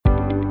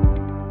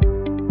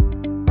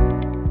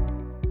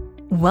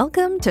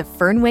Welcome to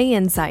Fernway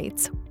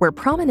Insights, where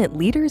prominent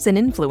leaders and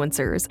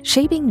influencers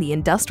shaping the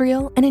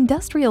industrial and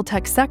industrial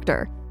tech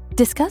sector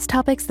discuss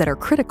topics that are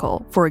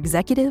critical for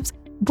executives,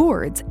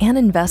 boards, and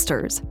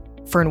investors.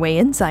 Fernway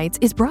Insights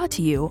is brought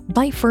to you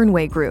by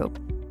Fernway Group,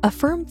 a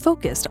firm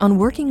focused on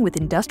working with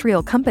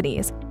industrial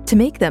companies to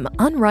make them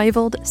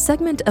unrivaled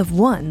segment of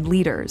one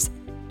leaders.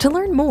 To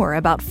learn more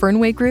about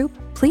Fernway Group,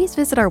 please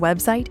visit our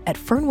website at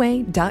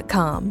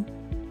fernway.com.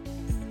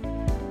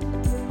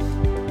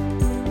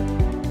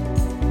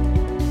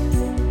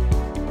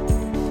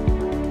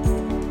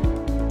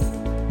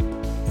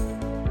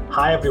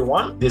 Hi,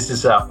 everyone. This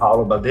is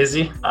Paolo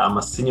Baldesi. I'm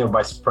a Senior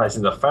Vice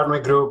President of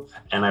Fernway Group,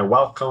 and I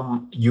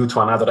welcome you to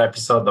another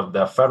episode of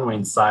the Fernway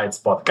Insights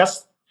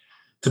podcast.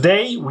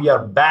 Today, we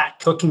are back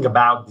talking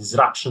about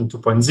Disruption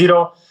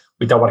 2.0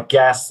 with our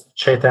guest,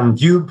 Chetan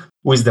Dube,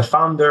 who is the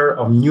founder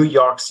of New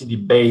York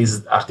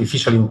City-based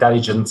artificial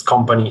intelligence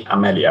company,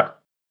 Amelia.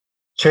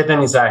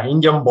 Chetan is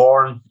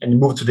Indian-born and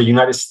moved to the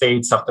United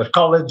States after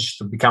college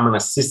to become an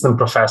assistant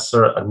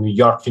professor at New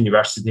York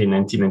University in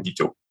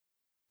 1992.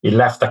 He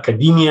left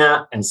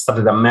academia and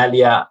started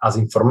Amelia as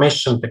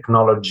information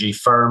technology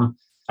firm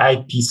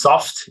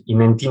IPsoft in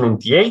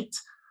 1998,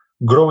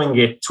 growing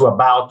it to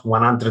about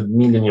 100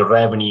 million in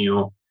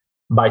revenue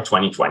by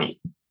 2020.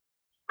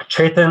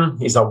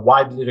 Chetan is a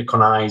widely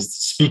recognized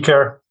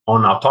speaker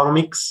on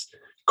autonomics,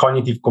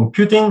 cognitive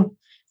computing,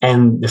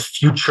 and the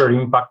future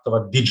impact of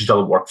a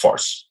digital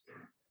workforce.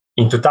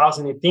 In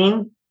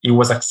 2018, he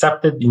was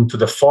accepted into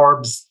the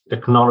Forbes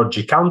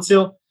Technology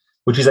Council,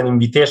 which is an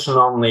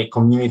invitation-only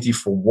community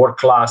for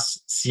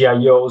world-class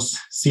CIOs,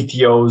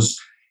 CTOs,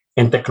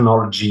 and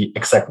technology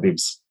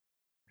executives.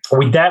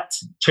 With that,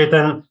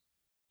 Chetan,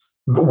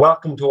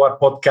 welcome to our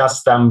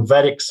podcast. I'm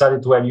very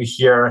excited to have you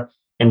here,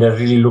 and I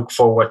really look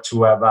forward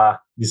to have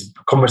these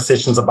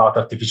conversations about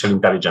artificial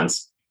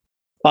intelligence.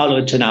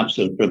 Paolo, it's an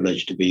absolute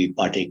privilege to be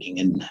partaking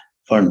in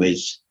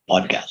Fernway's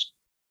podcast.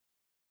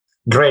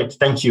 Great,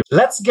 thank you.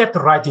 Let's get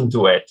right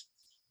into it.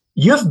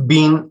 You've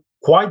been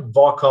quite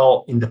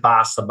vocal in the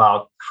past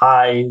about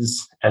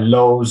highs and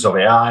lows of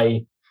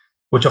AI,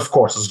 which of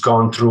course has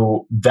gone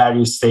through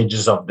various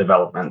stages of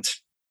development.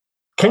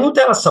 Can you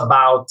tell us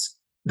about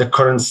the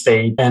current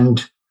state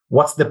and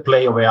what's the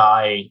play of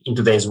AI in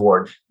today's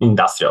world,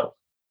 industrial?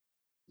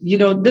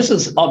 This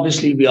is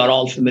obviously, we are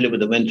all familiar with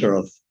the winter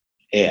of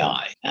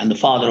AI, and the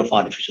father of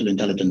artificial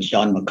intelligence,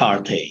 John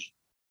McCarthy,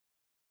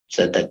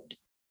 said that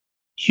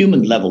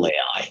human level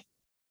AI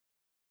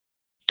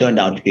turned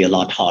out to be a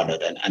lot harder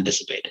than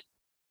anticipated.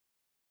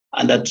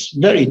 And that's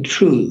very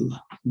true.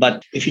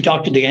 But if you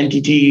talk to the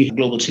NTT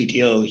global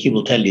CTO, he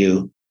will tell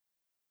you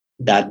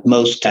that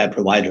most tech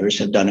providers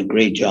have done a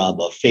great job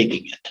of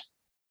faking it.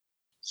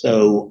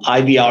 So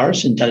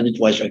IVRs, intelligent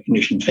voice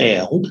recognition,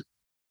 failed.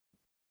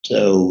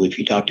 So if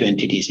you talk to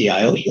NTT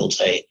CIO, he'll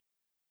say,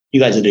 you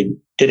guys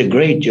did a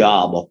great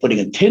job of putting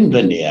a thin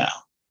veneer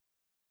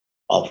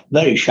of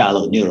very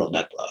shallow neural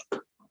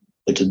network,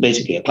 which is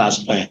basically a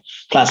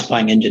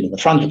classifying engine in the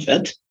front of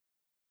it.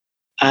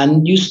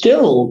 And you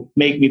still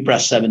make me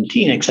press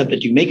 17, except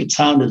that you make it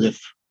sound as if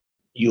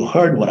you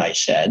heard what I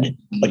said,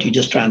 but you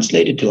just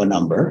translate it to a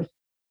number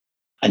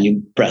and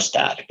you press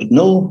that with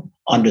no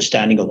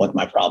understanding of what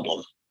my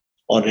problem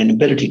or an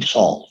ability to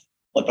solve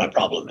what my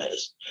problem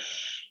is.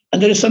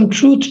 And there is some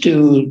truth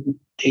to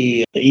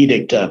the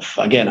edict of,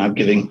 again, I'm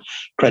giving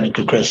credit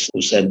to Chris,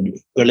 who said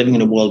we're living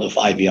in a world of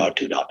IVR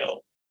 2.0.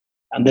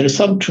 And there is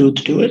some truth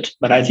to it.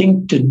 But I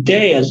think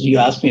today, as you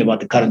asked me about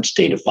the current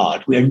state of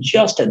art, we are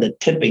just at the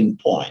tipping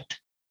point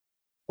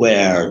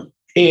where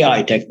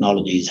AI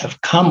technologies have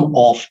come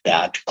off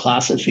that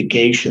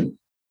classification,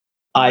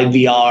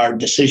 IVR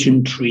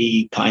decision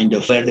tree kind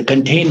of, where the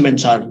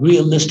containments are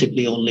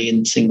realistically only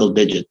in single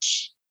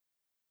digits,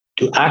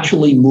 to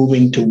actually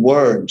moving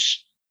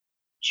towards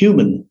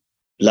human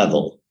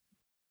level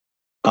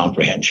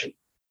comprehension.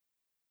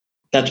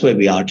 That's where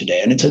we are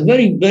today. And it's a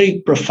very,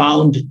 very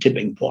profound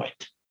tipping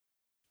point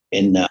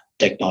in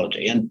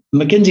technology. And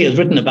McKinsey has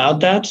written about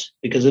that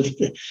because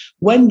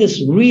when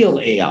this real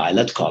AI,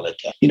 let's call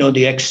it,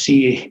 the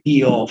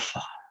ex-CEO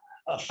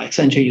of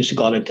Accenture used to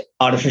call it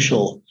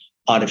artificial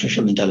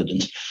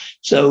intelligence.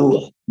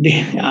 So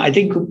I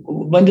think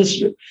when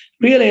this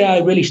real AI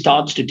really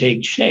starts to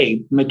take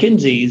shape,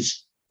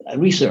 McKinsey's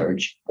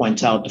research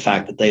points out the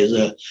fact that there's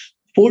a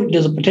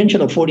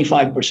potential of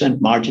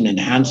 45% margin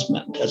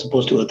enhancement as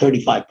opposed to a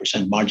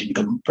 35% margin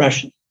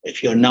compression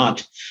if you're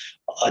not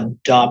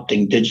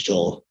adopting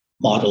digital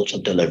models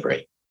of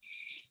delivery.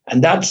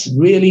 And that's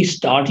really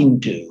starting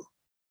to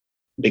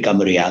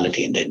become a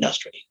reality in the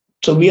industry.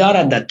 So we are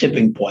at that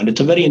tipping point. It's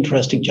a very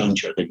interesting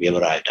juncture that we have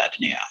arrived at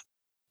in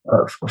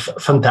AI.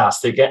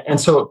 Fantastic. And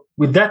so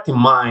with that in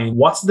mind,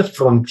 what's the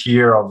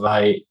frontier of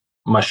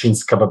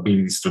machines'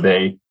 capabilities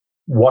today?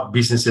 What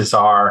businesses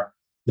are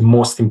the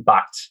most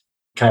impact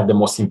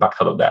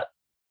out of that?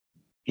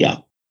 Yeah.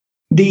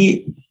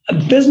 The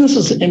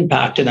business's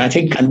impact, and I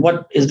think, and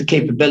what is the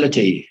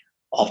capability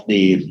of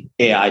the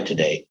AI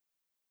today?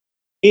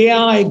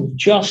 AI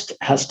just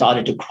has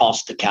started to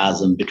cross the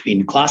chasm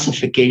between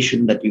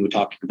classification that we were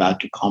talking about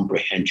to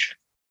comprehension.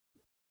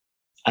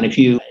 And if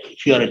you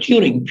are a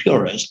Turing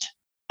purist,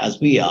 as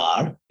we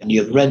are, and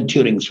you've read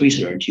Turing's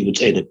research, you would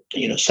say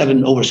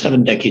that over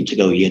 7 decades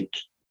ago, he had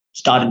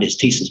started his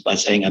thesis by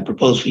saying, I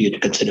propose for you to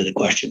consider the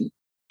question,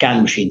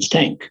 can machines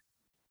think?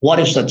 What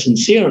if such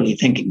sincerely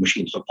thinking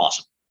machines were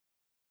possible?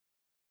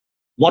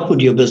 What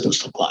would your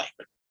business look like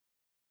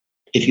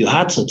if you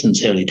had such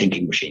sincerely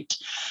thinking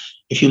machines?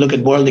 If you look at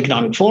World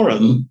Economic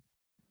Forum,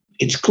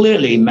 it's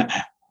clearly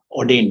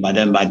ordained by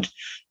them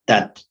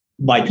that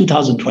by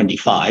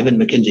 2025, and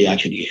McKinsey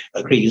actually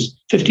agrees,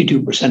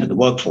 52% of the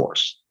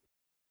workforce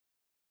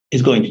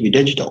is going to be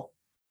digital.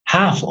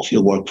 Half of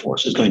your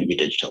workforce is going to be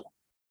digital.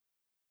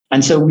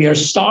 And so we are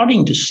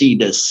starting to see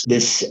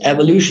this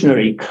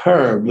evolutionary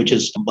curve, which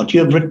is what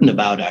you have written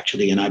about,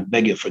 actually, and I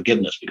beg your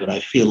forgiveness because I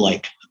feel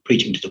like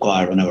preaching to the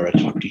choir whenever I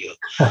talk to you.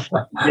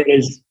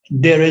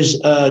 There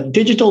is a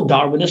digital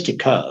Darwinistic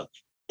curve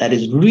that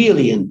is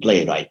really in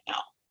play right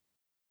now,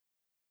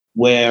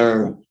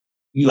 where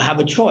you have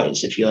a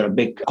choice. If you're a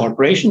big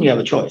corporation, you have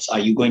a choice. Are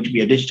you going to be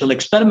a digital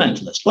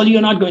experimentalist? Well,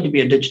 you're not going to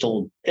be a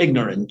digital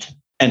ignorant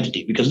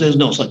entity because there's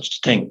no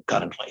such thing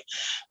currently.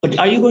 But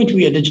are you going to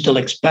be a digital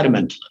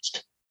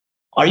experimentalist?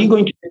 Are you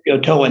going to dip your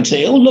toe and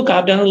say, oh, look,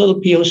 I've done a little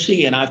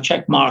POC and I've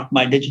check marked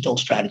my digital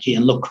strategy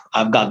and look,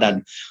 I've got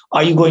that.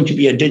 Are you going to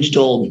be a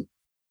digital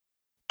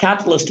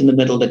catalyst in the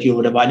middle that you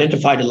would have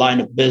identified a line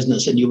of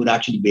business and you would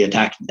actually be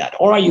attacking that?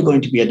 Or are you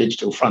going to be a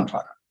digital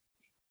frontrunner?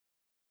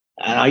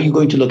 And are you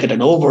going to look at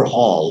an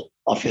overhaul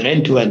of your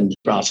end-to-end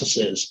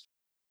processes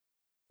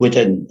with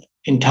an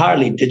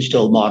entirely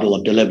digital model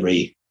of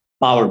delivery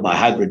powered by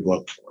hybrid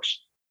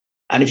workforce?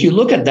 And if you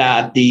look at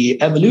that,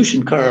 the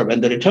evolution curve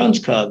and the returns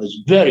curve is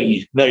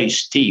very, very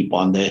steep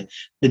on the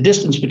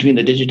distance between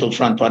the digital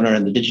frontrunner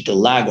and the digital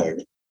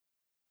laggard.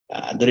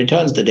 The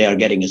returns that they are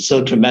getting is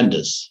so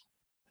tremendous.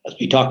 As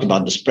we talked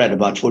about the spread,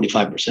 about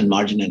 45%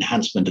 margin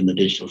enhancement in the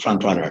digital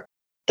frontrunner,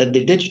 that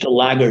the digital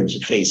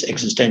laggards face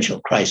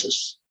existential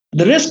crisis.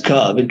 The risk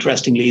curve,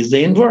 interestingly, is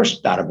the inverse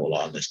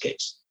parabola in this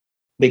case,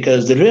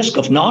 because the risk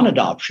of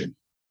non-adoption,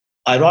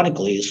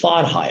 ironically, is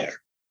far higher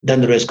than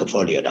the risk of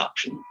early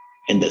adoption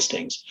in these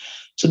things.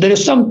 So there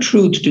is some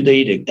truth to the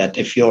edict that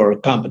if your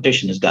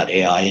competition has got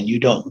AI and you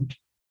don't,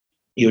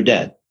 you're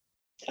dead.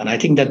 And I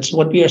think that's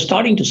what we are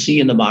starting to see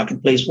in the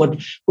marketplace,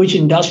 which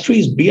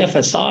industries,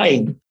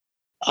 BFSI,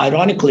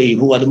 ironically,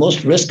 who are the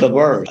most risk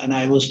averse. And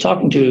I was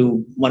talking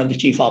to one of the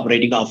chief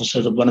operating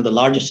officers of one of the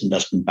largest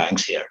investment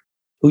banks here,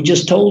 who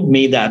just told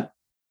me that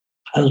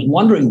I was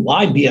wondering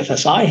why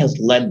BFSI has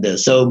led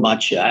this so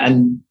much.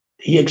 And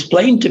he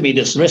explained to me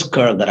this risk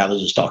curve that I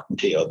was just talking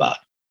to you about,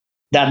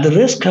 that the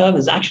risk curve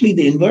is actually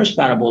the inverse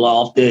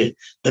parabola of the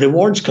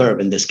rewards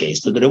curve in this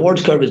case. So the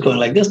rewards curve is going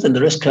like this, then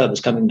the risk curve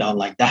is coming down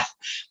like that,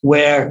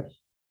 where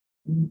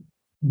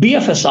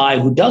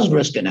BFSI, who does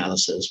risk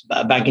analysis,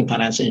 banking,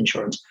 finance, and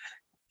insurance,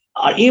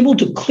 are able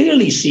to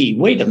clearly see,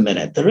 wait a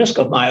minute, the risk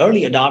of my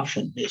early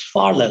adoption is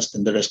far less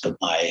than the risk of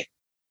my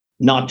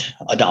not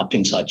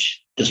adopting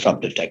such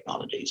disruptive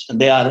technologies. And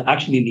they are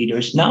actually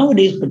leaders.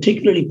 Nowadays,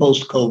 particularly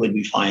post-COVID,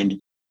 we find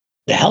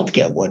the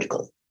healthcare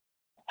vertical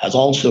has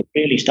also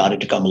really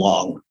started to come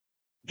along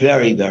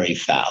very, very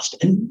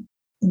fast. And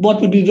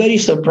what would be very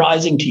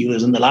surprising to you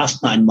is in the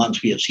last 9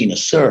 months, we have seen a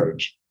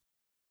surge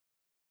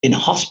in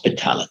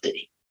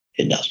hospitality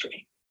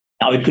industry.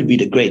 Now, it could be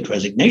the great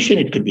resignation,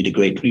 it could be the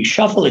great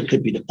reshuffle, it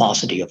could be the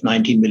paucity of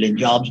 19 million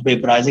jobs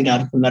vaporizing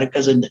out of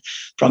Americas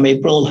from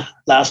April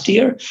last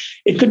year.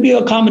 It could be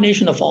a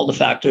combination of all the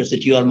factors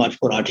that you are much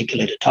more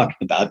articulated talking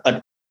about.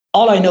 But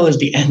all I know is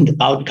the end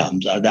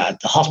outcomes are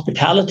that the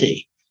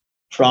hospitality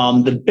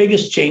from the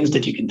biggest chains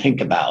that you can think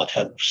about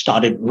have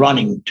started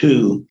running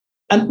to,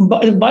 and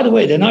by the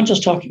way, they're not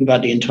just talking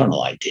about the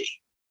internal IT.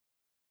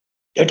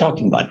 They're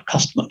talking about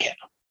customer care.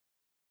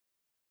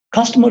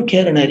 Customer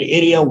care in an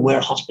area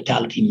where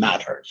hospitality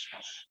matters,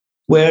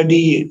 where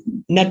the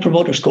net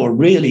promoter score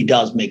really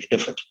does make a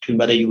difference between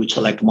whether you would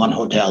select one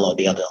hotel or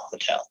the other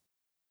hotel.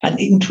 And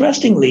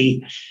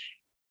interestingly,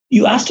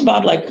 you asked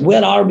about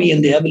where are we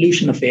in the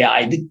evolution of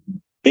AI? The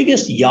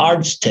biggest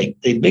yardstick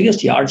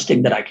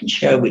that I can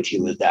share with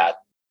you is that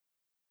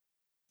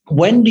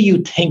when do you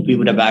think we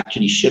would have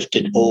actually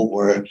shifted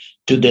over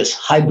to this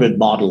hybrid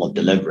model of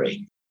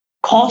delivery?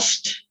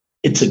 Cost,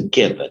 it's a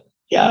given.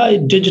 Yeah,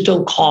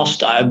 digital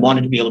cost, I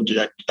wanted to be able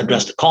to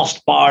address the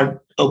cost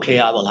part. Okay,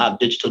 I will have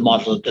digital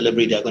model of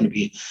delivery. They're going to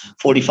be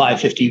 45,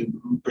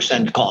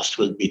 50% cost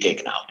will be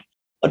taken out.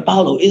 But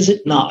Paolo, is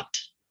it not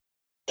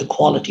the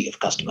quality of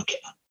customer care?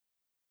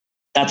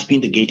 That's been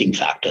the gating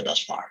factor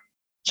thus far.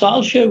 So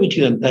I'll share with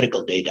you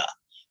empirical data.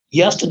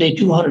 Yesterday,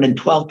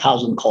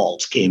 212,000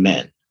 calls came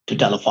in to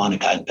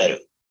Telefonica in Peru.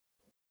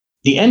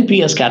 The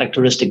NPS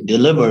characteristic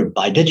delivered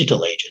by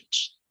digital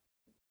agents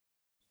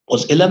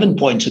was 11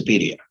 points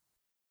superior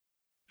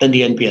than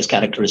the NPS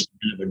characteristic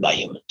delivered by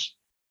humans.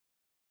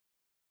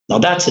 Now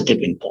that's a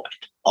tipping point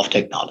of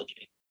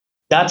technology.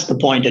 That's the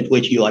point at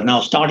which you are now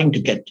starting to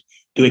get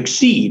to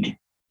exceed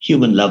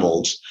human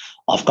levels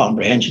of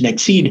comprehension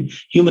exceed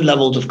human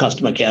levels of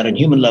customer care and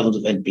human levels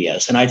of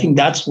NPS. And I think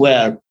that's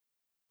where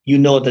you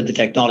know that the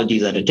technology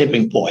is at a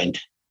tipping point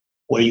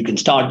where you can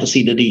start to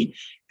see that the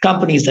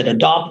companies that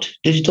adopt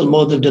digital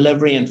modes of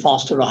delivery and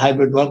foster a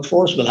hybrid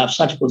workforce will have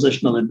such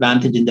positional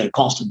advantage in their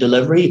cost of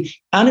delivery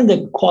and in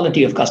the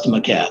quality of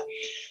customer care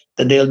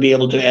that they'll be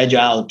able to edge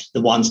out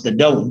the ones that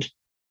don't,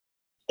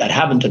 that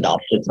haven't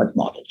adopted such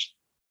models.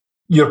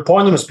 Your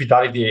point on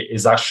hospitality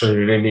is actually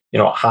really,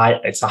 high.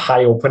 It's a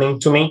high opening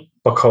to me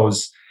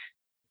because,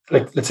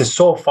 let's say,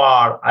 so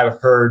far I've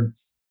heard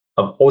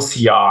of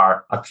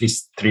OCR at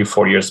least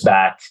 3-4 years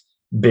back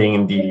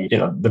being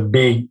the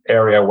big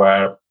area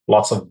where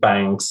lots of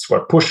banks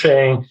were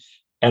pushing,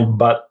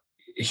 but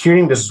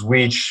hearing the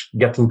switch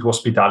getting to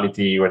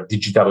hospitality where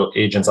digital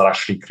agents are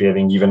actually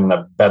creating even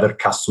a better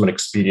customer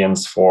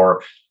experience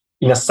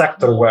in a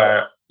sector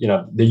where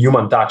the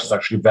human touch is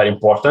actually very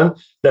important,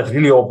 that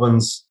really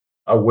opens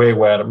a way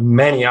where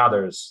many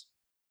others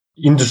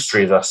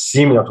industries are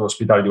similar to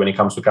hospitality when it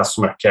comes to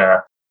customer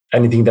care.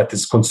 Anything that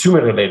is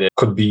consumer related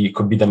could be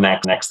the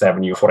next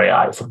avenue for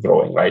AI for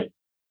growing, right?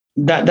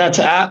 That's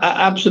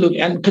absolutely.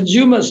 And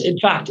consumers, in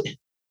fact,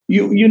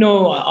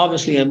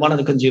 obviously, and one of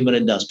the consumer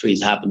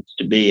industries happens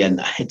to be,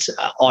 and it's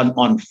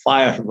on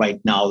fire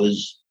right now,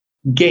 is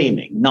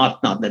gaming.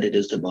 Not that it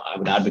is I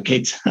would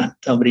advocate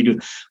somebody do,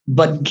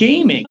 but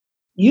gaming.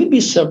 You'd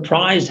be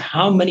surprised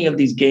how many of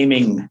these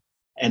gaming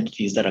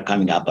entities that are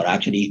coming up are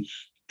actually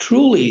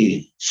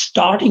truly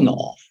starting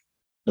off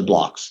the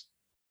blocks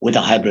with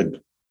a hybrid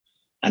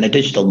and a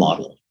digital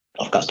model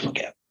of customer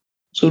care.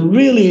 So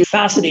really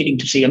fascinating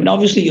to see. I mean,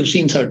 obviously, you've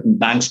seen certain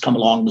banks come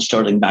along, the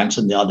Sterling banks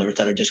and the others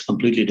that are just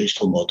completely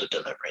digital mode of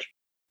delivery.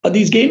 But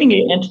these gaming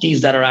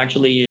entities that are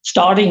actually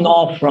starting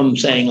off from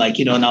saying,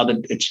 now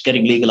that it's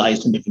getting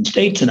legalized in different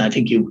states, and I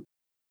think you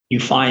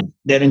find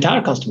their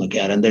entire customer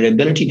care and their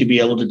ability to be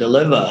able to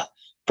deliver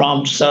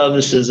prompt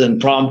services and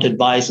prompt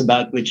advice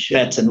about which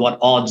bets and what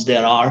odds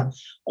there are,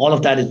 all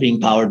of that is being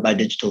powered by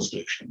digital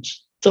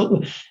solutions.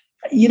 So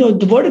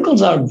the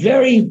verticals are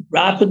very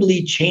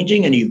rapidly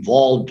changing and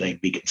evolving,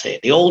 we can say.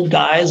 The old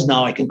guys,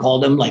 now I can call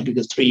them,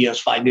 because 3 years,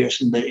 5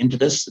 years into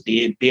this,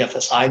 the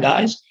BFSI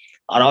guys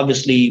are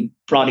obviously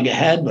prodding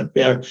ahead, but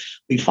where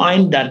we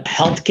find that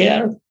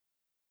healthcare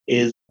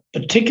is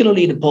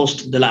particularly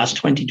the last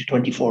 20 to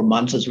 24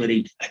 months has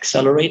really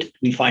accelerated.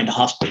 We find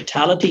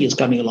hospitality is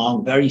coming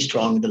along very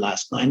strong in the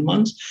last 9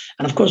 months.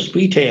 And of course,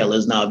 retail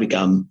has now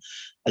become,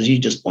 as you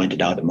just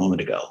pointed out a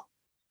moment ago.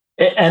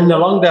 And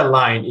along that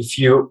line, if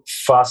you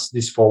fast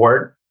this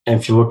forward and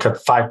if you look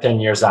at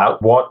 5-10 years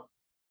out, what,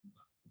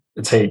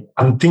 let's say,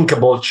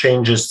 unthinkable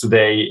changes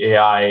today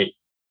AI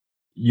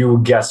you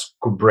guess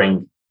could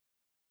bring?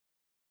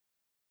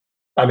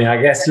 I mean,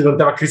 I guess you don't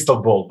have a crystal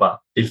ball, but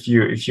if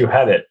you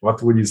had it,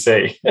 what would you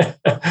say?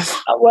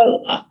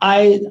 Well,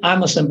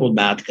 I'm a simple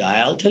math guy.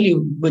 I'll tell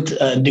you with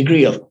a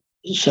degree of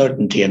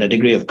certainty and a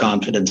degree of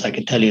confidence, I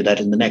can tell you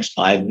that in the next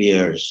 5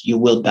 years, you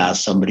will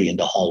pass somebody in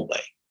the hallway.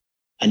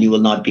 And you will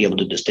not be able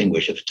to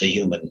distinguish if it's a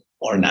human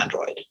or an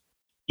android.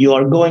 You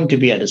are going to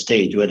be at a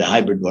stage where the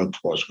hybrid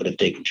workforce would have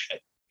taken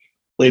shape.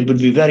 Where it would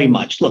be very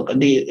much,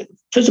 the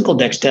physical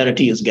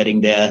dexterity is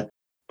getting there.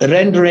 The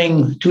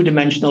rendering,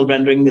 two-dimensional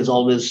rendering is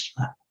always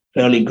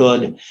fairly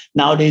good.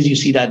 Nowadays, you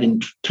see that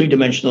in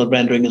three-dimensional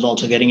rendering is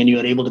also getting, and you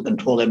are able to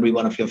control every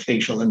one of your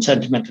facial and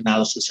sentiment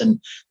analysis. And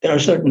there are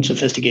certain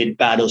sophisticated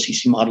bad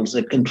OCC models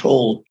that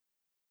control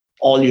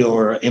all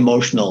your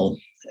emotional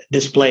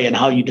display and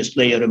how you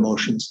display your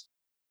emotions.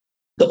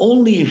 The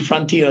only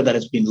frontier that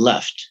has been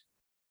left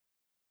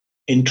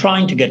in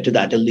trying to get to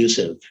that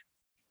elusive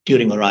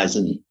Turing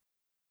horizon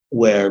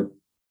where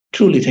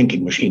truly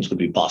thinking machines would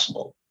be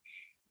possible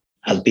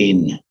has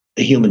been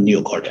the human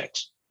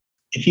neocortex.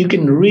 If you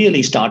can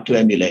really start to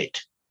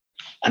emulate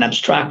and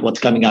abstract what's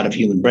coming out of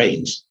human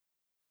brains,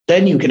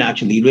 then you can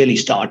actually really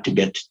start to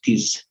get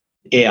these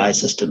AI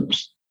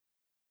systems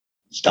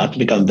start to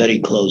become very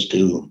close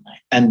to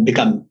and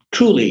become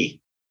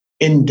truly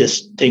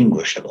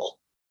indistinguishable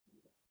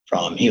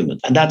from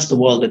humans. And that's the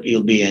world that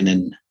we'll be in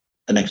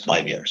the next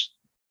 5 years.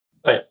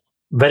 Right.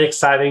 Very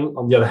exciting.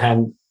 On the other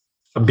hand,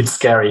 a bit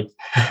scary.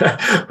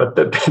 But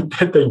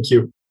thank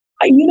you.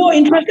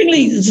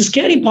 Interestingly, the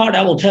scary part,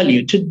 I will tell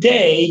you,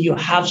 today you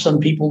have some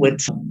people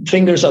with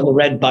fingers on the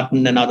red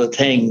button and other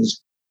things.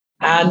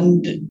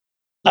 And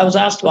I was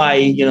asked by,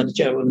 the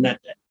chairman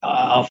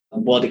of the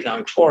World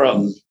Economic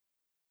Forum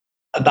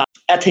about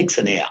ethics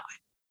and AI.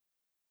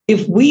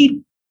 If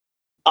we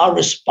are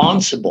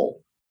responsible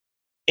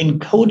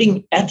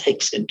encoding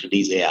ethics into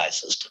these AI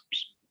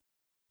systems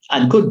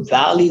and good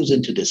values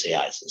into this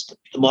AI system,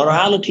 the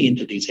morality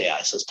into these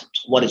AI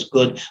systems, what is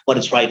good, what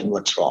is right, and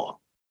what's wrong.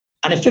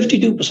 And if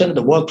 52% of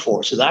the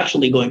workforce is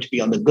actually going to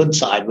be on the good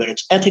side where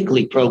it's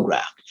ethically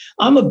programmed,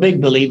 I'm a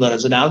big believer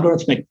as an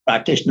algorithmic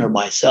practitioner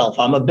myself,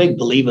 I'm a big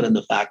believer in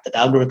the fact that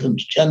algorithms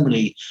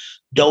generally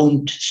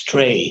don't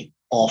stray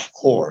off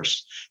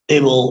course.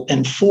 They will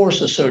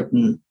enforce a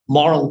certain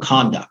moral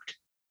conduct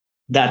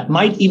that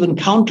might even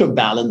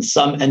counterbalance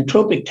some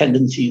entropic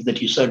tendencies that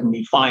you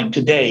certainly find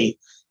today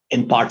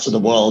in parts of the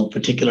world,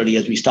 particularly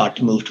as we start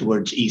to move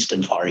towards East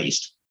and Far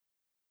East.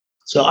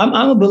 So I'm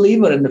a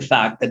believer in the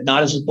fact that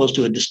not as opposed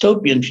to a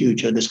dystopian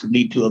future, this could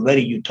lead to a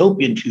very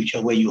utopian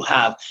future where you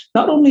have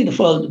not only the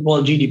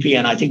world GDP,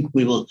 and I think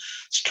we will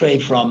stray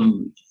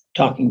from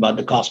talking about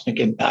the cosmic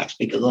impacts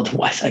because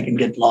otherwise I can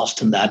get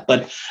lost in that.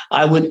 But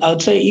I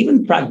would say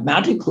even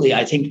pragmatically,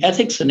 I think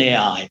ethics and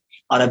AI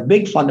are a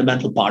big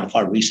fundamental part of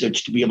our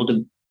research to be able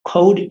to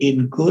code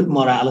in good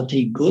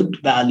morality, good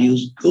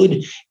values,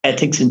 good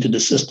ethics into the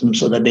system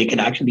so that they can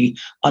actually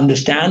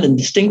understand and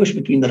distinguish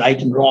between the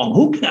right and wrong.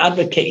 Who can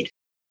advocate?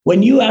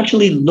 When you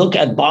actually look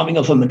at bombing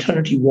of a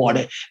maternity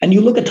ward and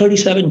you look at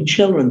 37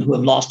 children who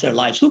have lost their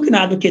lives, who can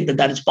advocate that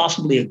that is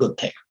possibly a good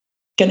thing?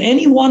 Can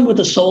anyone with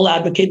a soul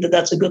advocate that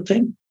that's a good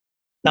thing?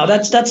 Now,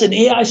 that's an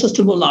AI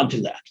system will not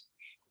do that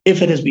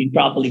if it has been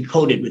properly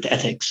coded with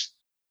ethics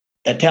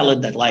that tell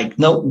it that, like,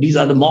 no, these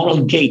are the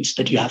moral gates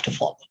that you have to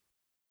follow.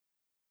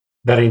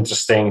 Very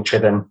interesting,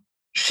 Chetan.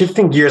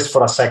 Shifting gears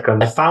for a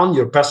second, I found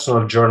your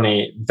personal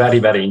journey very,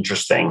 very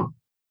interesting.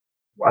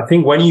 I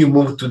think when you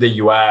moved to the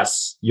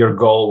US, your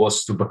goal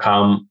was to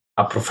become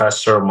a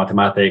professor of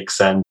mathematics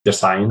and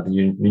design at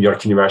New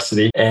York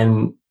University.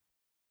 And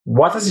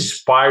what has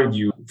inspired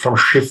you from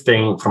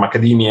shifting from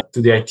academia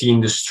to the IT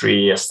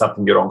industry and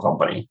starting your own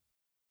company?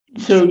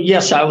 So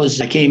yes, I was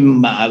in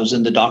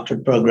the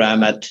doctorate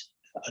program at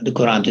the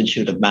Courant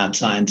Institute of Math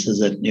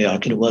Sciences at New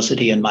York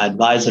University, and my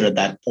advisor at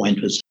that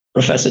point was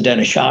Professor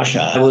Dennis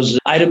Shasha.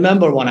 I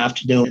remember one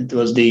afternoon, it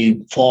was the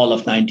fall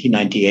of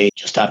 1998,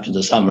 just after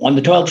the summer. On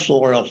the 12th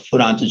floor of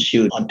Courant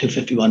Institute on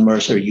 251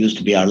 Mercer used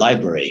to be our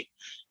library.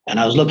 And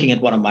I was looking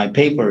at one of my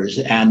papers,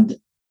 and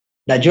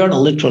that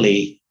journal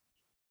literally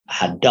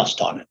had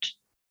dust on it.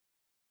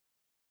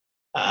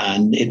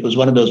 And it was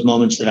one of those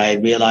moments that I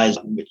realized,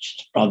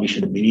 which probably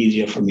should have been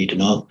easier for me to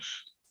know,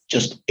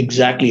 just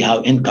exactly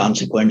how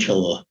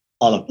inconsequential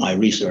all of my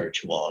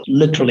research was,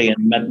 literally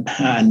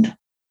and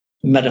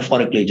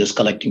metaphorically just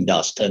collecting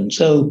dust. And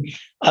so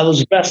I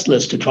was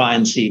restless to try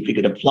and see if we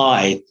could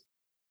apply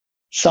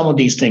some of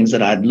these things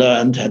that I'd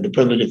learned, had the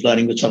privilege of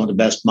learning with some of the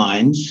best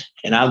minds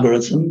in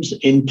algorithms,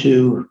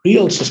 into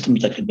real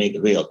systems that could make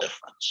a real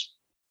difference.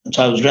 And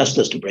so I was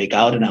restless to break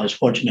out, and I was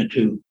fortunate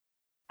to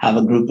have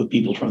a group of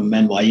people from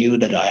NYU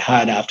that I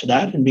had after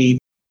that, and we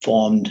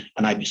formed,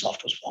 and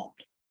IPsoft was formed.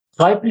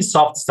 So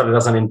IPsoft started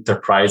as an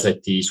enterprise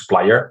IT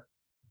supplier,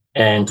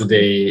 and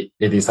today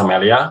it is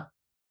Amelia,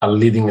 a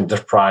leading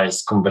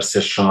enterprise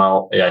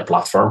conversational AI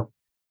platform.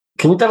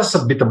 Can you tell us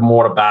a bit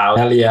more about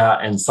Amelia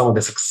and some of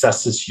the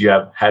successes you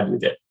have had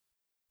with it?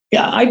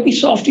 Yeah,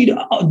 IPsoft,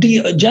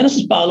 the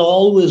genesis, Paolo,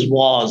 always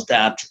was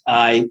that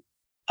I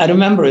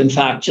remember, in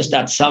fact, just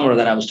that summer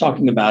that I was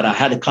talking about, I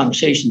had a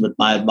conversation with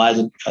my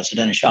advisor, Professor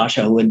Dennis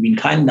Shasha, who had been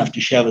kind enough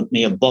to share with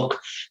me a book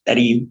that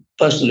he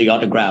personally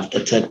autographed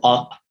that said,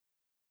 Out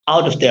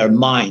of Their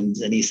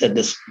Minds. And he said,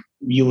 this,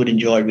 you would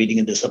enjoy reading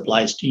it, this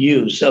applies to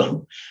you.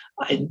 So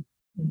I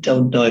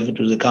don't know if it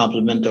was a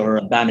compliment or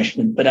a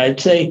banishment, but I'd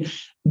say,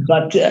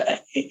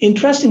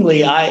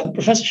 interestingly,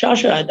 Professor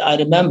Shasha, I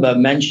remember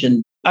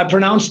mentioned, I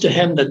pronounced to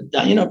him that,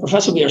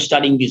 Professor, we are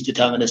studying these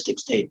deterministic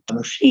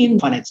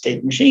finite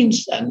state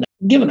machines. And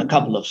given a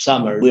couple of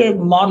summers, we're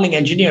modeling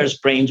engineers'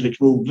 brains,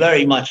 which move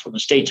very much from a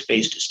state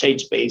space to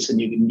state space. And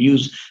you can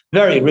use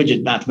very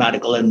rigid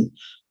mathematical and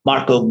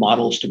Markov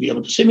models to be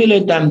able to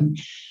simulate them.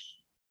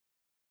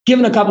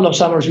 Given a couple of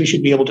summers, we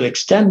should be able to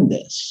extend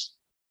this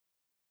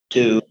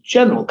to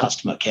general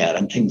customer care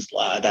and things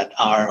that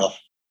are of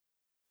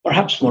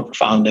perhaps more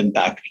profound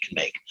impact we can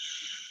make.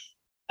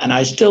 And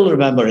I still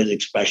remember his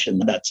expression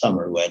that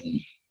summer when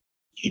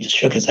he just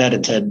shook his head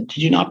and said, did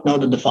you not know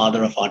that the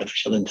father of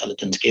artificial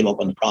intelligence gave up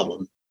on the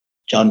problem?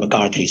 John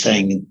McCarthy,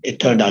 saying it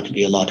turned out to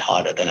be a lot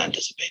harder than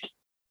anticipated.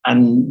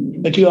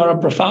 But you are a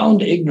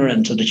profound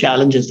ignorance of the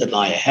challenges that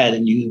lie ahead,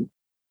 and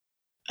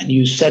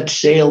you set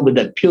sail with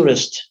that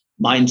purist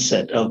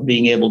mindset of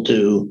being able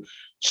to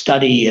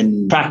study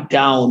and track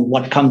down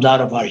what comes out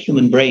of our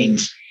human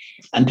brains,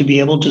 and to be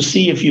able to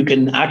see if you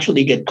can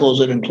actually get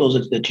closer and closer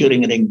to the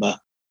Turing enigma.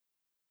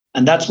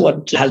 And that's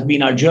what has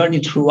been our journey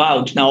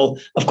throughout. Now,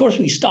 of course,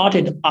 we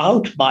started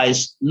out by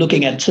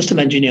looking at system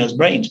engineers'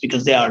 brains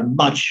because they are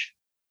much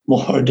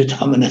more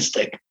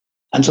deterministic.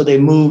 And so they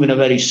move in a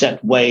very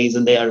set ways.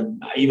 And they are,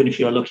 even if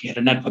you're looking at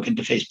a network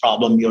interface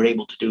problem, you're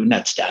able to do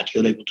netstat,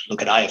 you're able to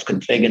look at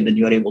ifconfig, and then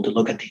you're able to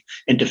look at the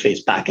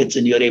interface packets,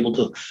 and you're able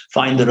to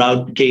find the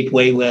route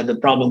gateway where the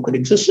problem could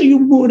exist. So you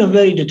move in a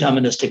very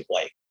deterministic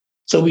way.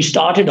 So we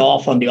started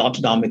off on the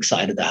autonomic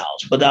side of the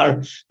house, but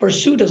our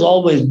pursuit has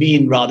always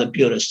been rather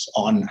purist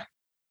on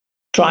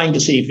trying to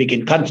see if we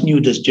can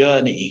continue this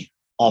journey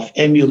of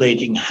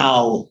emulating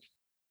how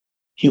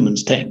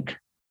humans think.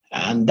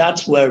 And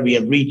that's where we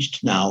have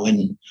reached now.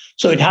 And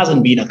so it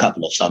hasn't been a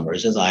couple of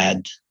summers, as I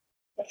had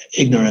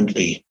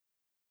ignorantly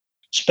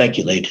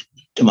speculated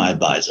to my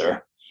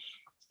advisor.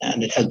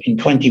 And it has been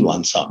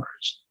 21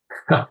 summers.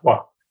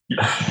 Wow.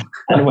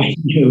 And when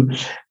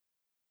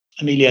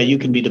Amelia, you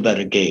can be the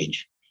better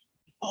gauge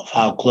of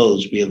how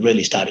close we have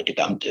really started to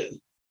come to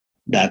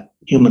that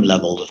human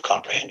level of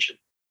comprehension.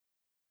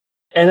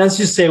 And as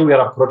you say, we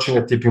are approaching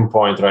a tipping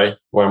point, right?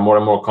 Where more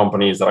and more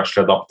companies are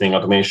actually adopting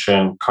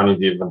automation,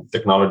 cognitive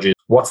technology.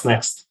 What's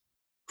next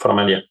for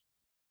Amelia?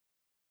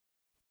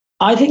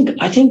 I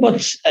think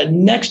what's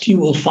next, you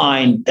will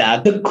find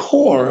that the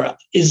core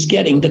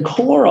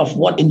of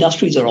what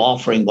industries are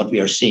offering, what we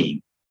are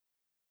seeing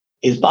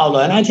is, Paolo.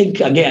 And I think,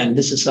 again,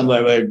 this is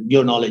somewhere where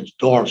your knowledge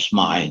dwarfs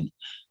mine,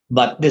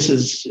 but this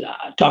is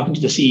talking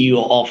to the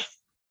CEO of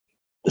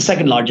the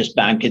second largest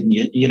bank in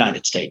the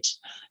United States.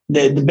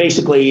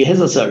 Basically,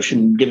 his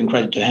assertion, giving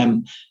credit to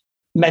him,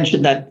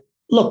 mentioned that,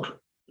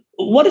 look,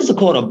 what is the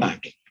core of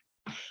banking?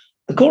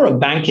 The core of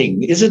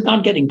banking, is it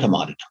not getting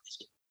commoditized?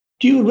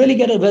 Do you really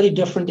get a very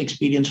different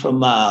experience from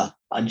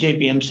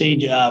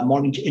JP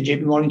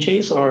Morgan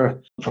Chase,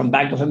 or from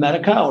Bank of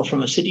America, or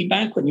from a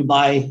Citibank when you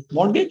buy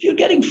mortgage? You're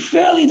getting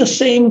fairly the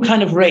same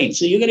kind of rate.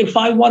 So you're getting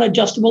 5-1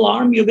 adjustable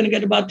arm, you're going to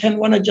get about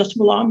 10-1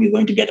 adjustable arm, you're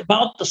going to get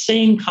about the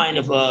same kind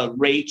of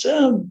rates,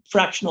 a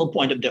fractional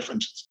point of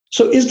differences.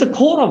 So is the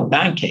core of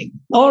banking,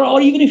 or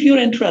even if you're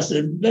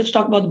interested, let's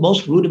talk about the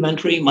most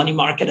rudimentary money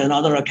market and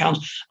other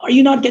accounts, are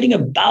you not getting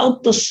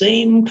about the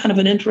same kind of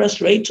an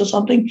interest rates or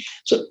something?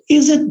 So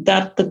is it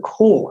that the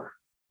core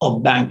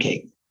of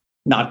banking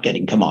not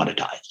getting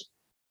commoditized?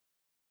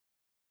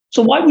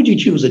 So why would you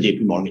choose a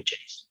JP Morgan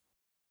Chase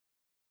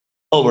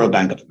over a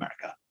Bank of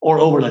America, or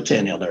over, let's say,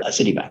 any other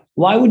Citibank?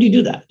 Why would you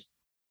do that?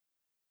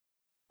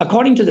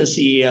 According to the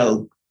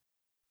CEO,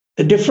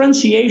 the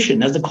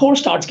differentiation, as the core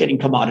starts getting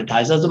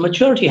commoditized, as the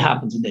maturity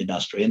happens in the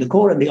industry, and the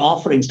core and the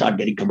offerings start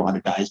getting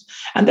commoditized,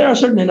 and there are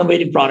certain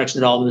innovative products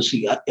that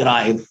obviously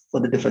arrive for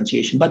the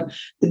differentiation, but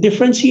the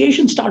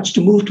differentiation starts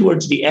to move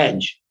towards the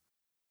edge.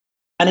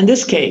 And in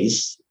this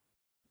case,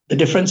 the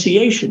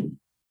differentiation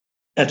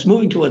that's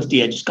moving towards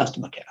the edge is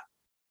customer care.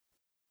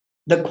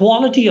 The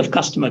quality of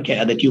customer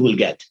care that you will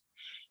get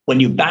when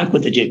you bank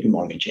with the JP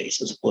Morgan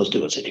Chase as opposed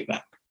to a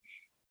Citibank,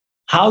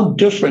 how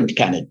different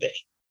can it be?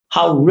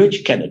 How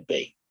rich can it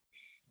be?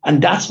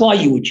 And that's why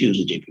you would choose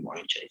a JP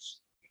Morgan Chase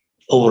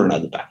over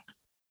another bank.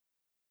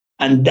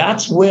 And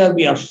that's where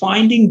we are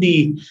finding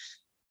the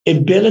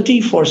ability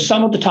for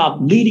some of the top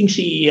leading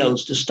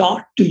CEOs to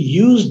start to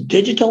use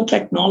digital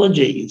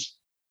technologies,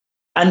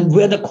 and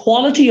where the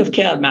quality of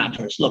care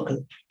matters. Look,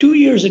 2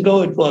 years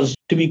ago, it was,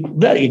 to be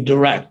very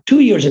direct,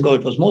 2 years ago,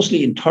 it was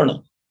mostly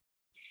internal.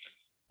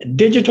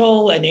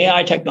 Digital and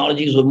AI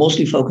technologies were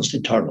mostly focused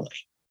internally.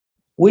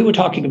 We were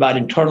talking about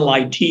internal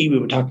IT. We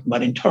were talking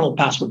about internal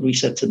password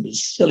resets and the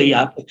silly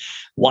app,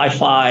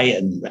 Wi-Fi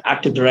and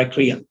Active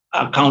Directory and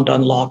account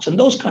unlocks and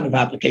those kind of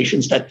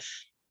applications that.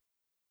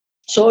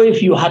 So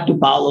if you had to,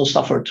 Paolo,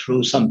 suffer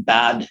through some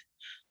bad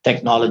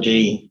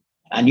technology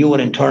and you were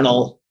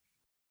internal,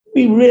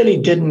 we really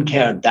didn't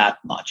care that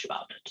much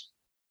about it.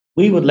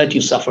 We would let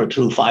you suffer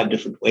through 5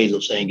 different ways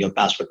of saying your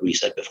password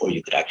reset before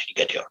you could actually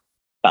get your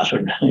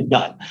password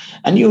done.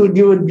 And you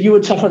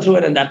would suffer through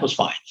it, and that was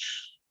fine.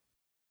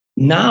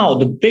 Now,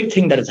 the big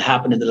thing that has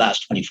happened in the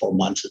last 24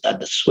 months is that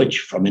the switch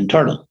from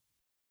internal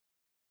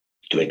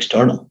to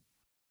external,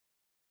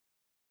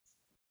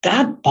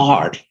 that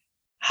part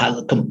has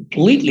a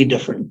completely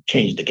different,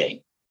 changed the game.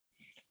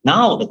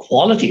 Now, the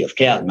quality of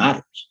care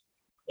matters.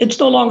 It's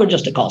no longer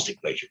just a cost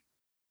equation.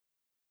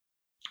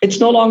 It's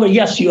no longer,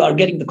 yes, you are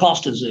getting the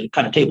cost as a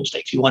kind of table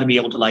stakes. You want to be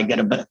able to get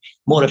a better,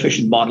 more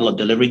efficient model of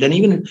delivery than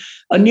even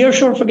a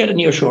nearshore, forget a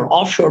nearshore,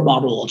 offshore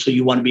model. Also,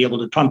 you want to be able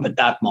to trumpet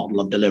that model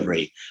of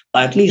delivery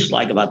by at least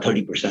about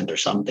 30% or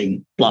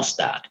something plus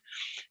that.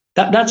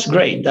 That's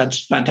great.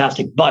 That's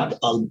fantastic. But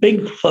a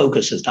big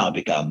focus has now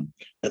become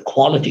the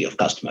quality of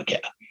customer care.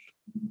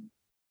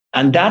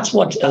 And that's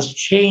what has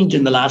changed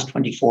in the last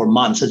 24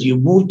 months as you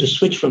move to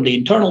switch from the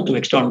internal to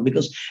external,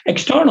 because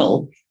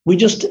external, we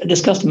just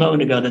discussed a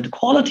moment ago that the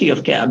quality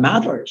of care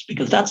matters,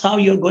 because that's how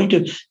you're going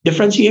to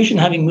differentiation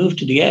having moved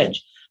to the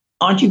edge.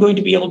 Aren't you going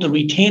to be able to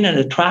retain and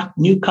attract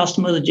new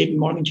customers at JP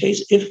Morgan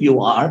Chase if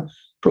you are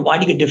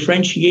providing a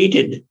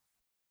differentiated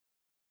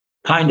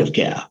kind of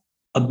care,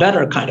 a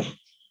better kind of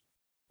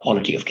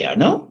quality of care?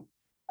 No?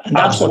 And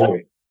that's Absolutely. what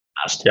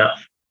I asked. Yeah.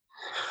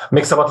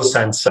 Makes a lot of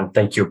sense. And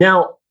thank you.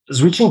 Now,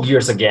 switching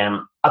gears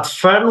again, at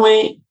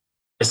Fernway,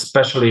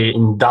 especially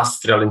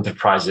industrial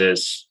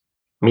enterprises,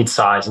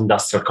 mid-sized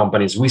industrial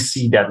companies, we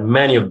see that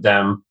many of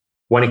them,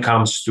 when it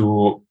comes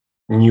to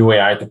new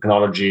AI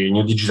technology,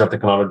 new digital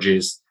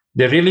technologies,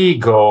 they really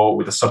go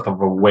with a sort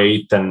of a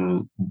wait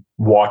and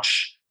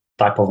watch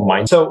type of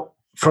mind. So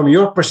from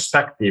your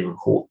perspective,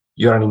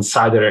 you're an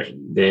insider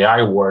in the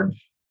AI world,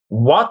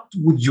 what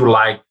would you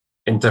like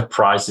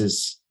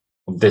enterprises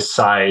of this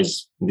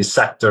size, this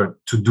sector,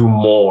 to do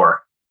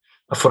more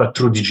for a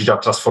true digital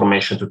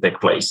transformation to take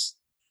place?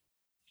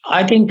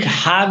 I think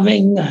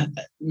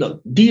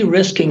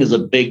de-risking is a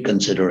big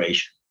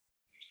consideration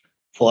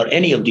for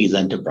any of these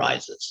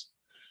enterprises.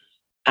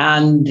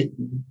 And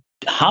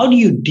how do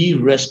you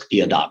de-risk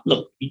the adopt?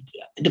 Look,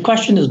 the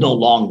question is no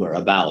longer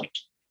about,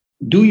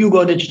 do you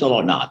go digital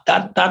or not?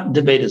 That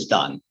debate is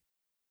done.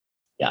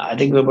 Yeah, I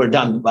think we're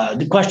done.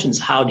 The question is,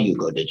 how do you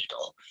go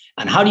digital?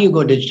 And how do you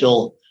go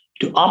digital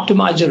to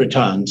optimize your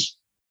returns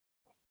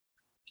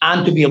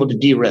and to be able to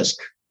de-risk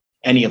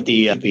any of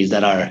the fees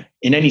that are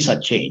in any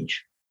such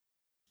change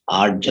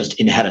are just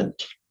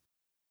inherent.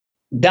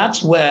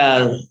 That's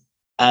where,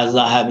 as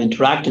I have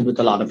interacted with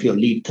a lot of your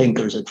lead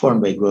thinkers at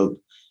Fernway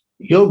Group,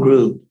 your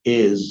group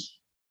is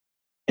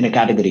in a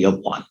category of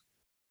one.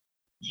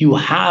 You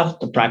have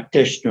the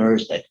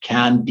practitioners that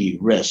can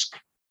de-risk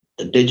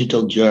the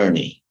digital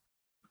journey,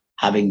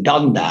 having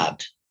done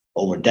that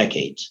over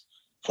decades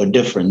for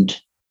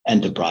different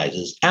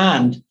enterprises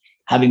and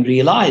having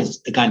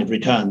realized the kind of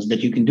returns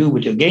that you can do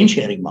with your gain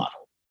sharing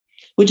model,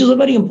 which is a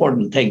very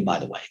important thing, by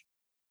the way.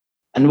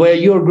 And where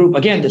your group,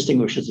 again,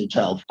 distinguishes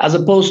itself, as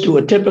opposed to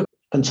a typical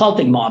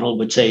consulting model,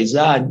 which says,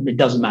 it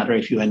doesn't matter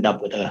if you end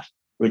up with a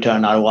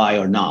return ROI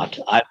or not,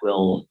 I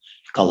will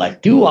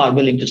collect. You are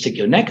willing to stick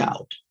your neck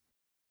out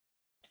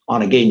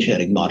on a gain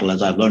sharing model,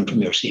 as I've learned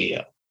from your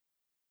CEO.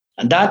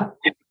 And that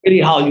is really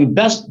how you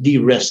best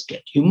de-risk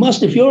it. You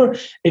must, if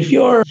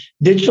your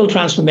digital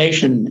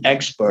transformation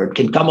expert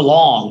can come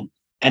along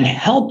and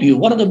help you,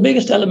 one of the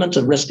biggest elements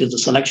of risk is the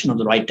selection of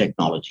the right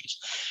technologies.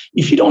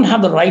 If you don't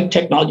have the right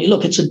technology,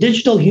 look, it's a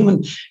digital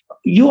human.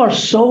 You are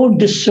so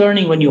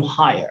discerning when you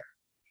hire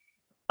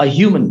a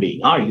human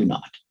being, are you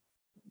not?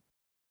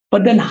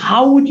 But then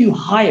how would you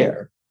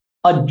hire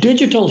a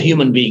digital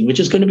human being, which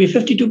is going to be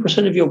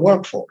 52% of your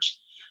workforce,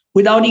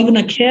 without even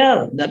a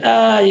care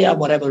that,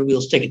 whatever, we'll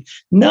stick it.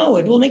 No,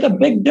 it will make a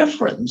big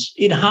difference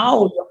in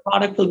how your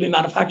product will be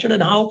manufactured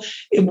and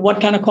what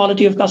kind of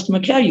quality of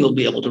customer care you'll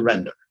be able to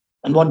render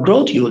and what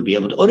growth you will be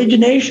able to.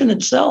 Origination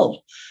itself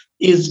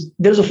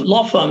there's a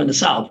law firm in the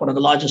South, one of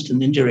the largest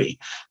in injury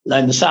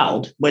in the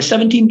South, where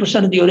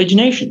 17% of the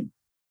origination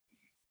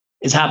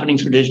is happening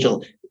through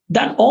digital.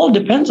 That all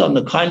depends on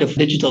the kind of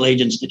digital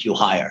agents that you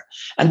hire.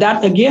 And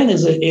that, again,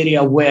 is an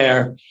area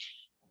where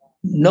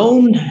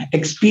known,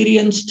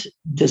 experienced,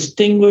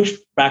 distinguished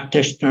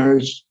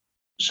practitioners,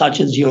 such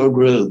as your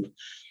group,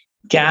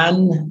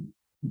 can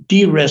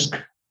de-risk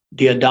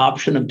the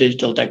adoption of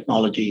digital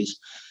technologies.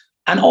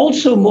 And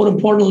also, more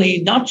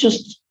importantly, not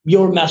just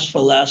your mess for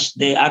less,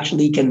 they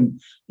actually can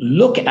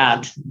look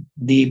at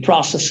the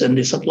process and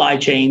the supply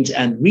chains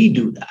and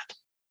redo that,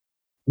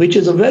 which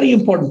is a very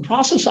important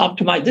process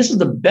optimize. This is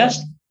the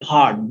best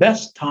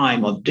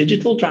time of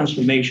digital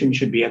transformation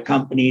should be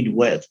accompanied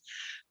with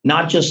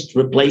not just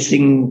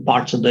replacing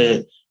parts of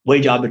the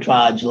wage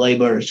arbitrage,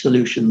 labor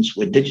solutions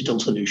with digital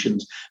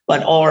solutions,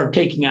 or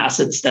taking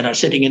assets that are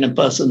sitting in a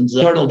person's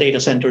internal data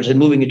centers and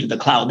moving it to the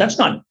cloud. That's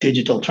not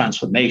digital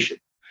transformation.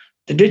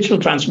 The digital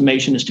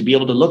transformation is to be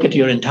able to look at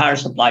your entire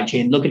supply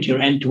chain, look at your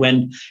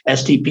end-to-end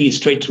STP,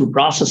 straight through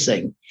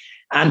processing,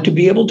 and to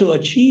be able to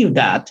achieve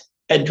that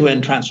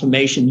end-to-end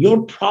transformation,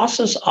 your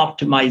process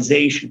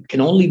optimization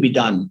can only be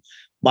done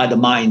by the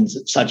minds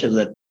such as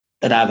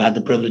that I've had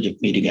the privilege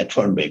of meeting at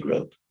Fernway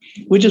Group,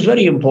 which is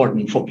very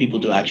important for people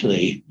to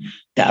actually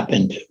tap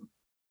into.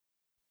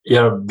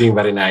 You're being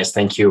very nice.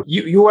 Thank you.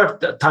 You were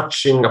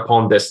touching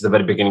upon this at the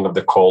very beginning of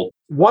the call.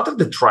 What are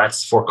the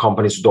threats for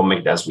companies who don't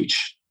make that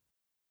switch?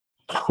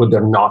 Who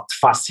they're not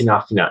fast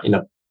enough in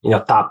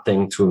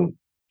adapting to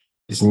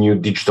these new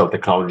digital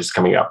technologies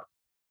coming up?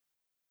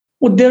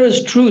 Well, there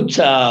is truth,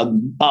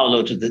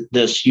 Paolo, to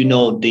this.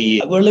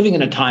 We're living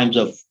in a times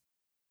of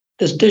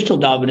this digital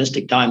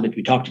Darwinistic time that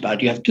we talked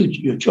about. You have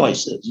your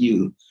choices.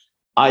 You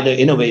either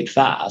innovate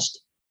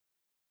fast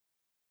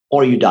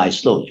or you die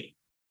slowly.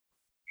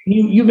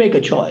 You make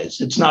a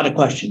choice. It's not a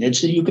question.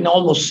 You can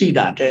almost see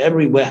that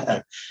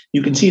everywhere.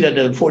 You can see that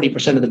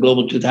 40% of the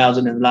global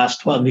 2000 in the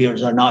last 12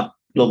 years are not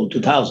global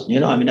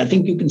 2000. I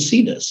think you can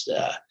see this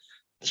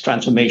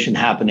transformation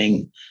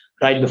happening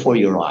right before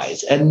your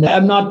eyes. And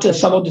I'm not,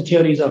 some of the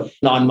theories of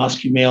Elon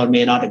Musk you may or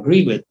may not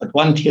agree with, but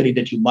one theory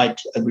that you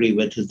might agree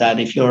with is that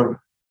if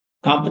your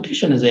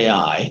competition is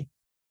AI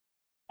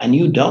and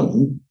you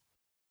don't,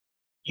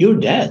 you're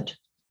dead.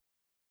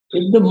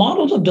 If the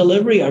models of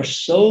delivery are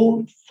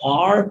so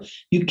far,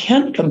 you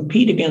can't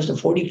compete against a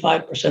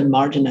 45%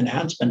 margin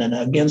enhancement and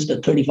against a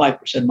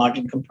 35%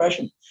 margin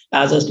compression,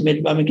 as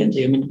estimated by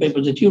McKinsey. The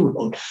papers that you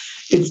wrote.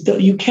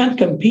 You can't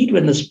compete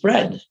when the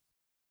spread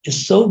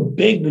is so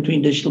big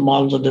between digital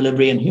models of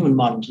delivery and human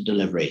models of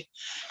delivery.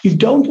 You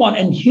don't want,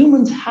 and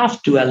humans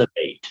have to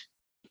elevate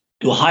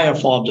to higher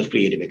forms of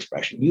creative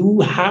expression.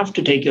 You have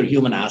to take your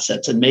human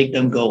assets and make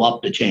them go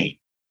up the chain,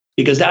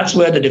 because that's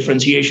where the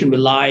differentiation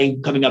will lie,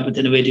 coming up with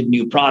innovative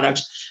new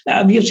products.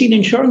 We have seen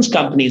insurance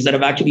companies that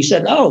have actually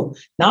said, now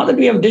that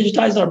we have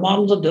digitized our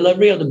models of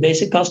delivery of the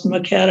basic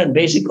customer care and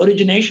basic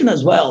origination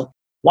as well,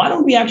 why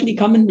don't we actually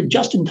come in with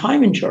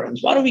just-in-time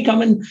insurance? Why don't we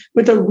come in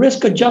with a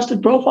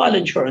risk-adjusted profile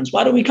insurance?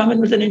 Why don't we come in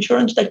with an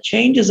insurance that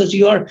changes as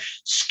you are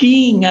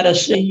skiing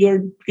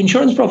your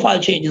insurance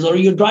profile changes, or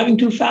you're driving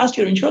too fast,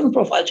 your insurance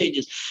profile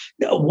changes?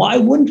 Why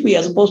wouldn't we,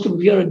 as opposed to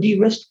if you're a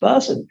de-risked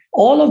person?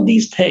 All of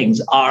these things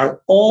are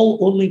all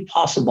only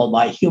possible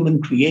by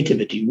human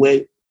creativity,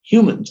 where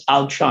humans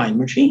outshine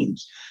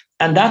machines.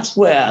 And that's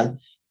where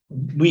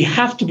we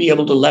have to be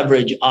able to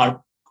leverage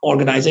our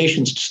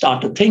organizations to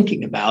start to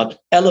thinking about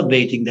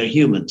elevating their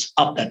humans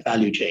up that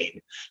value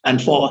chain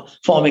and for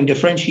forming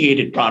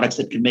differentiated products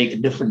that can make a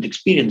different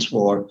experience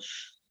for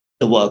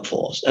the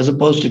workforce, as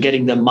opposed to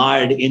getting them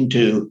mired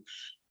into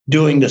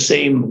doing the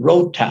same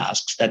rote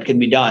tasks that can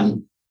be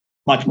done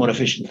much more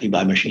efficiently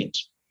by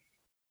machines.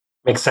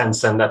 Makes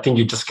sense. And I think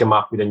you just came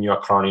up with a new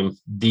acronym,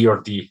 D or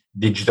D,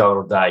 digital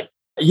or die.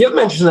 You've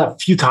mentioned a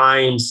few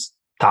times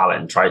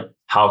talent, right?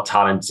 How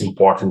talent is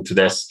important to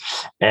this.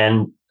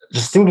 And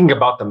just thinking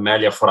about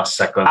Amelia for a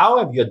second, how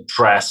have you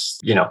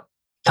addressed,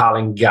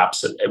 talent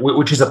gaps,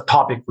 which is a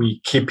topic we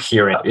keep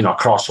hearing,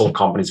 across all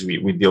companies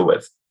we deal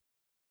with?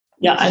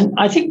 Yeah, and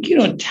I think,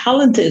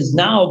 talent is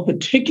now,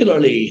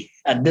 particularly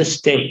at this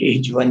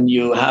stage when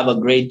you have a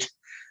great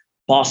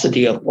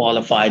paucity of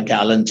qualified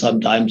talent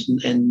sometimes,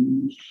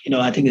 and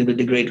I think with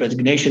the Great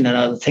Resignation and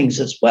other things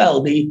as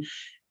well,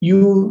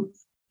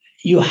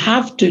 you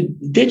have to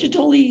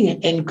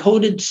digitally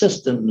encoded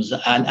systems,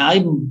 and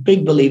I'm a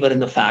big believer in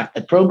the fact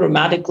that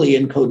programmatically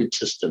encoded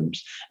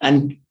systems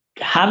and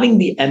having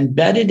the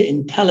embedded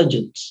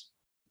intelligence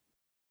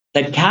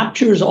that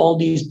captures all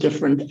these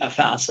different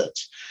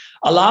facets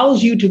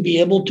allows you to be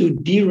able to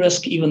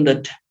de-risk even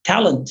the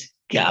talent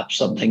gaps.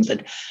 Some things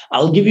that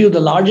I'll give you, the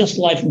largest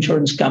life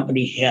insurance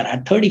company here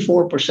had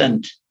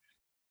 34%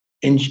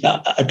 in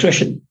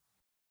attrition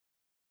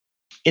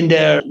in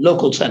their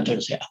local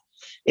centers here,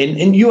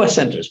 in US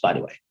centers, by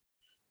the way,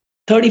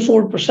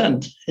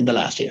 34% in the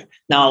last year.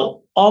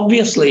 Now,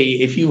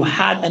 obviously, if you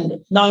had, and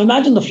now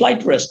imagine the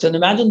flight risks and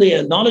imagine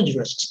the knowledge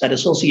risks that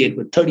associate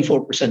with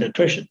 34%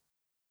 attrition.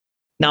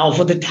 Now,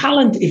 for the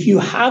talent, if you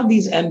have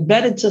these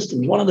embedded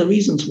systems, one of the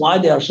reasons why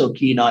they are so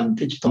keen on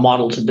digital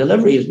models of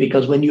delivery is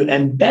because when you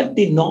embed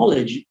the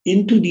knowledge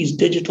into these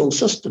digital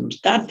systems,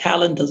 that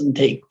talent doesn't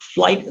take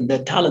flight and the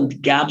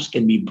talent gaps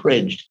can be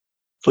bridged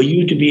for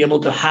you to be able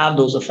to have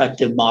those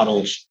effective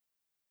models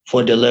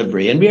for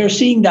delivery. And we are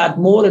seeing that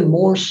more and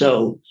more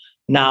so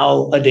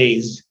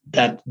nowadays,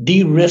 that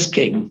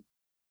de-risking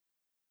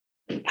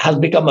has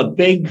become a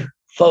big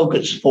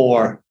focus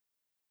for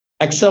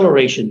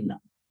acceleration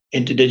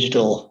into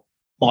digital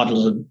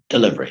models of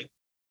delivery.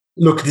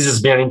 Look, this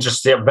has been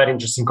very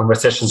interesting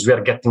conversations. We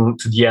are getting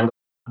to the end.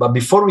 But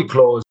before we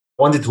close,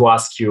 I wanted to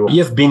ask you,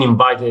 you've been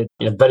invited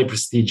in a very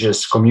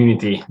prestigious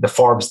community, the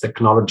Forbes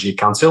Technology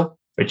Council,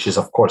 which is,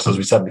 of course, as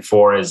we said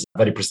before, is a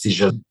very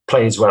prestigious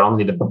place where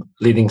only the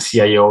leading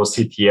CIOs,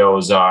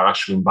 CTOs are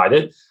actually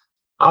invited.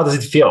 How does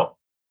it feel?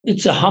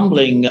 It's a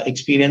humbling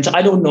experience.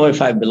 I don't know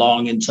if I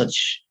belong in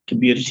such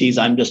communities.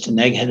 I'm just an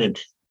egg-headed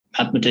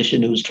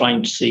mathematician who's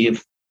trying to see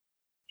if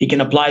he can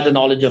apply the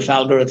knowledge of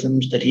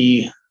algorithms that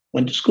he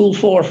went to school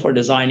for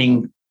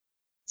designing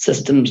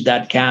systems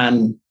that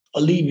can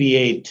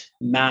alleviate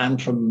man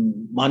from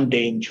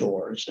mundane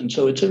chores. And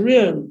so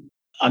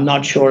I'm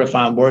not sure if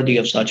I'm worthy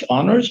of such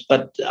honors,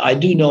 but I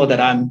do know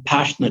that I'm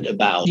passionate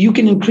about, you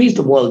can increase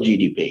the world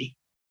GDP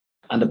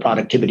and the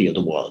productivity of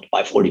the world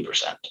by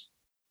 40%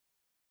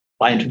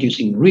 by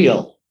introducing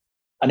real,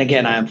 and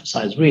again, I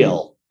emphasize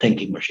real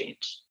thinking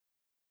machines.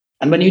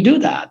 And when you do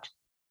that,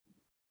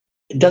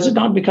 does it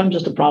not become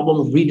just a problem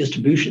of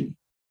redistribution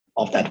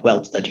of that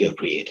wealth that you have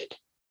created?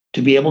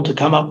 To be able to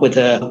come up with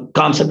a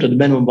concept of the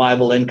minimum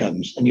viable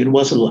incomes and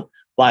universal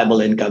viable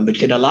income, which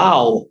can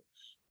allow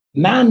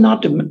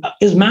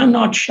is man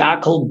not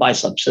shackled by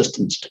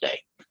subsistence today?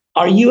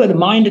 Are you at a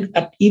mind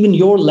at even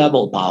your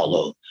level,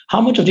 Paolo?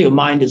 How much of your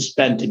mind is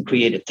spent in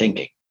creative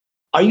thinking?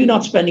 Are you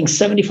not spending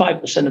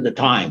 75% of the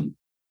time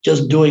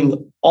just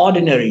doing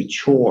ordinary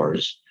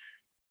chores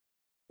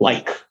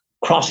like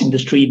crossing the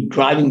street,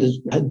 driving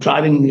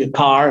the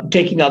car,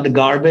 taking out the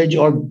garbage,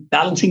 or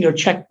balancing your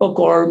checkbook,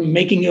 or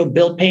making your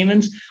bill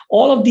payments?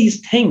 All of these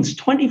things,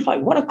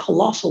 25, what a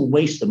colossal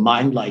waste of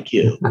mind like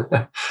you.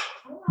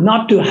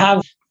 Not to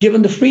have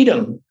given the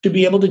freedom to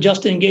be able to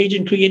just engage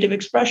in creative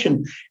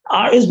expression.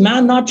 Is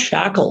man not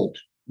shackled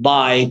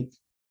by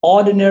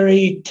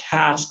ordinary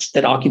tasks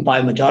that occupy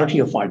a majority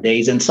of our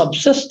days and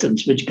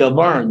subsistence, which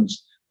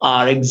governs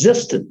our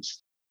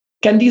existence?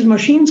 Can these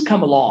machines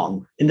come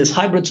along in this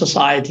hybrid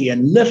society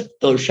and lift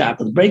those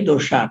shackles, break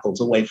those shackles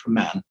away from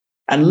man,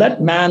 and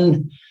let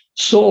man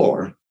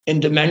soar in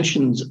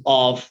dimensions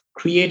of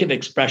creative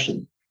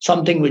expression,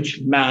 something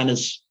which man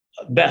is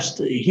best,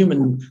 the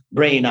human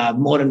brain,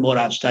 more and more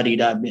I've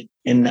studied, I'm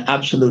in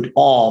absolute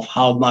awe of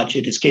how much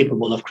it is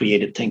capable of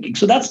creative thinking.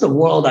 So that's the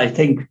world I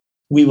think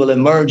we will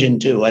emerge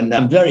into, and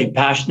I'm very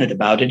passionate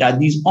about it.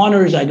 And these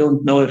honors, I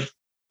don't know if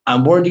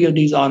I'm worthy of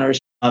these honors.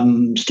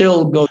 I'm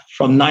still go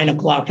from 9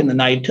 o'clock in the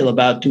night till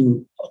about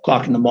 2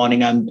 o'clock in the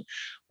morning. I'm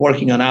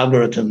working on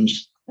algorithms,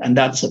 and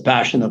that's a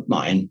passion of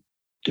mine,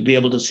 to be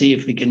able to see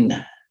if we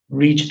can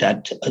reach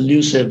that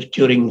elusive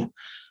Turing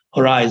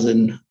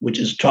horizon, which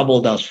has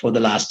troubled us for the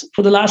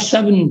last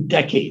 7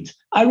 decades.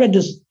 I read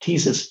this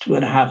thesis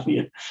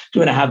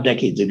 2.5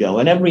 decades ago,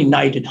 and every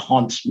night it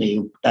haunts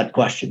me, that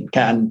question: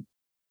 can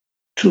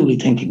truly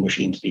thinking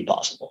machines be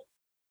possible?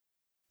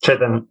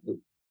 Chetan,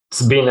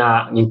 it's been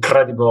an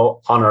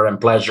incredible honor and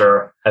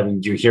pleasure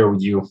having you here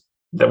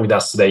with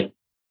us today.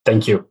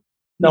 Thank you.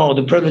 No,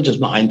 the privilege is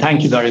mine.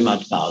 Thank you very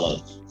much,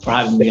 Paolo, for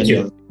having me on you.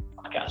 your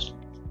podcast.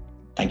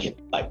 Thank you.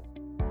 Bye.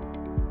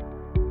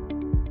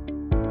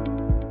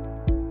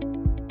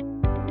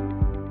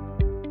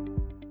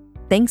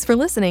 Thanks for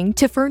listening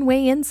to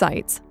Fernway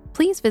Insights.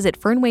 Please visit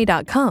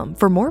fernway.com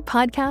for more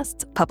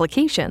podcasts,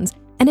 publications,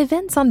 and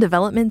events on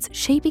developments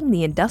shaping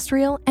the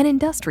industrial and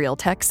industrial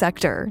tech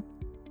sector.